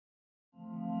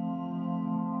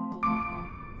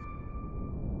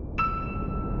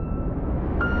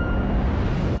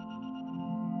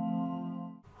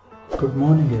Good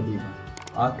morning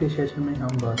everyone. आज के session में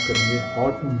हम बात करेंगे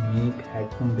how to make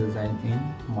headphone design in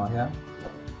Maya.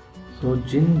 So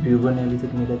Jin viewer ने अभी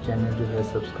तक मेरा चैनल जो है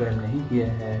सब्सक्राइब नहीं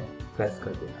किया है प्रेस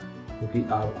कर देना, क्योंकि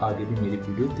आप आगे भी मेरी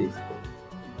वीडियो देख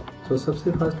सको। तो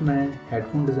सबसे फर्स्ट मैं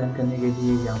हेडफोन डिज़ाइन करने के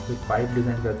लिए यहाँ पे पाइप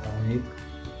डिज़ाइन करता हूँ। एक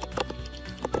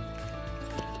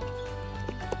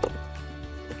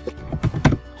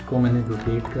को मैंने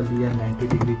रोटेट कर लिया 90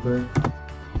 डिग्री पर।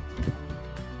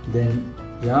 देन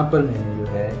यहाँ पर मैंने जो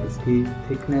है इसकी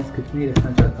थिकनेस कितनी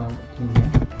रखना चाहता हूँ उतनी मैं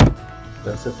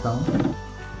रख सकता हूँ।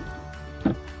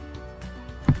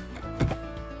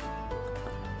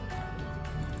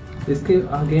 इसके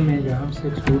आगे मैं जहाँ से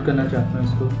एक्सट्रूड करना चाहता हूँ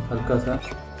इसको हल्का सा,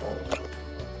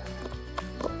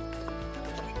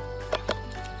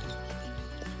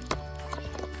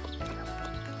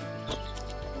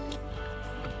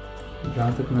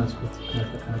 जहाँ तक मैं उसको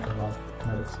थिकनेस रखना चाहता हूँ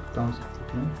मैं रख सकता हूँ उसकी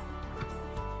थिकनेस।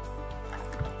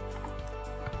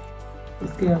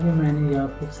 इसके आगे मैंने यहाँ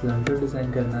पर सिलेंडर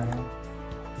डिज़ाइन करना है,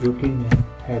 जो कि मैं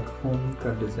हेडफोन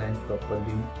का डिज़ाइन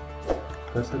प्रॉपरली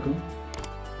कर सकूँ।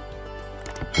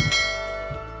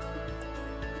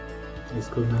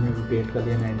 इसको मैंने रोटेट कर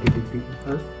लिया 90 डिग्री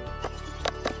पर।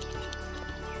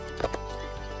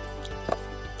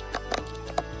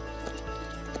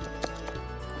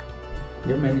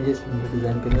 जब मैंने ये सिलेंडर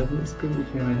डिज़ाइन कर लिया तो इसके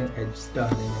बीच में मैंने एड्ज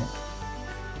डालने हैं।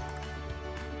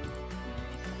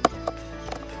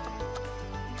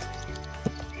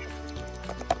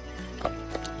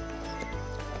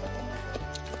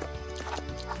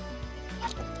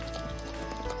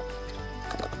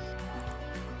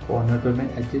 कॉर्नर पर मैं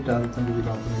एजेस डाल देता हूँ, क्योंकि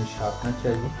वहाँ पर मुझे शार्पनेस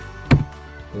चाहिए,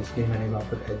 तो इसलिए मैंने वहाँ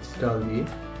पर एजेस डाल दिए।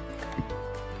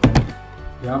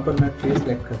 यहाँ पर मैं फेस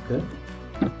सेलेक्ट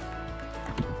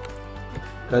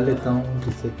कर लेता हूँ,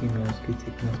 जिससे कि मैं उसकी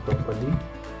थिकनेस प्रॉपर्ली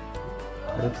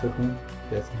रख सकूँ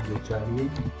जैसे मुझे चाहिए।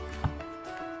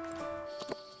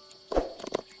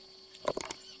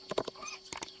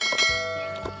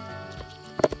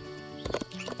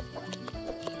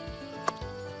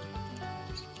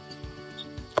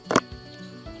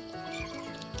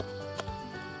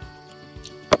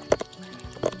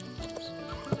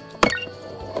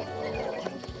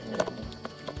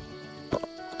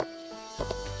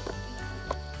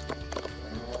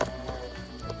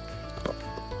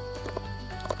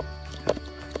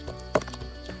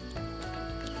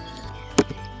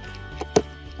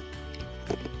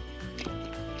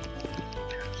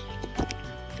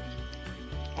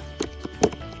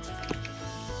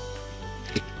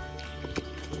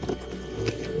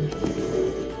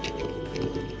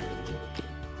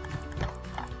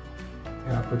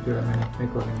 यहाँ पर जो है मैंने अपने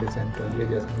अकॉर्डिंग डिज़ाइन कर लिया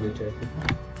जैसा मुझे चाहिए।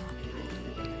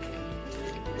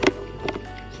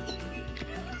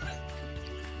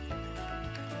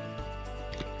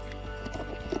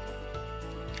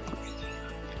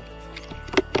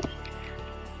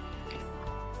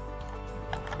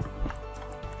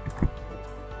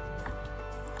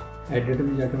 एडिटर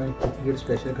में जाकर मैं कॉपी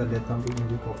स्पेशल कर लेता हूँ कि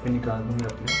मुझे कॉपी निकाल दूँ मैं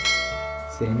अपने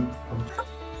सेम।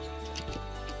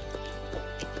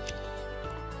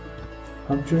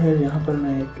 अब जो है यहाँ पर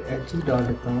मैं एक एजेस डाल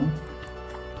देता हूँ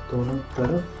दोनों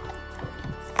तरफ।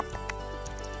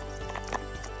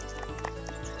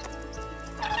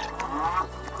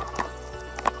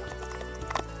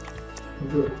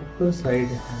 जो ऊपर साइड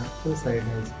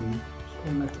है इसकी,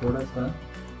 उसको मैं थोड़ा सा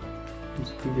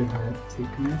उसकी जो है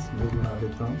थिकनेस वो बना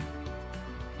देता हूँ।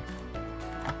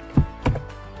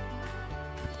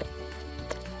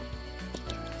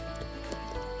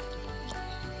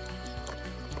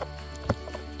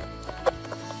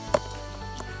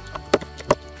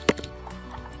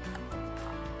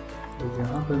 तो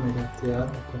यहाँ पर मेरा तैयार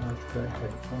होकर आ चुका है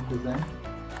हेडफोन डिज़ाइन।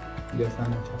 जैसा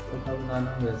मैं चाहता था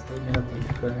बनाना वैसा ही मेरा बन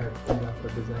चुका है हेडफोन यहाँ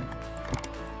पर design.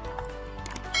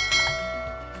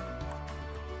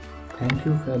 Thank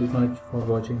you very much for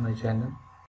watching my channel.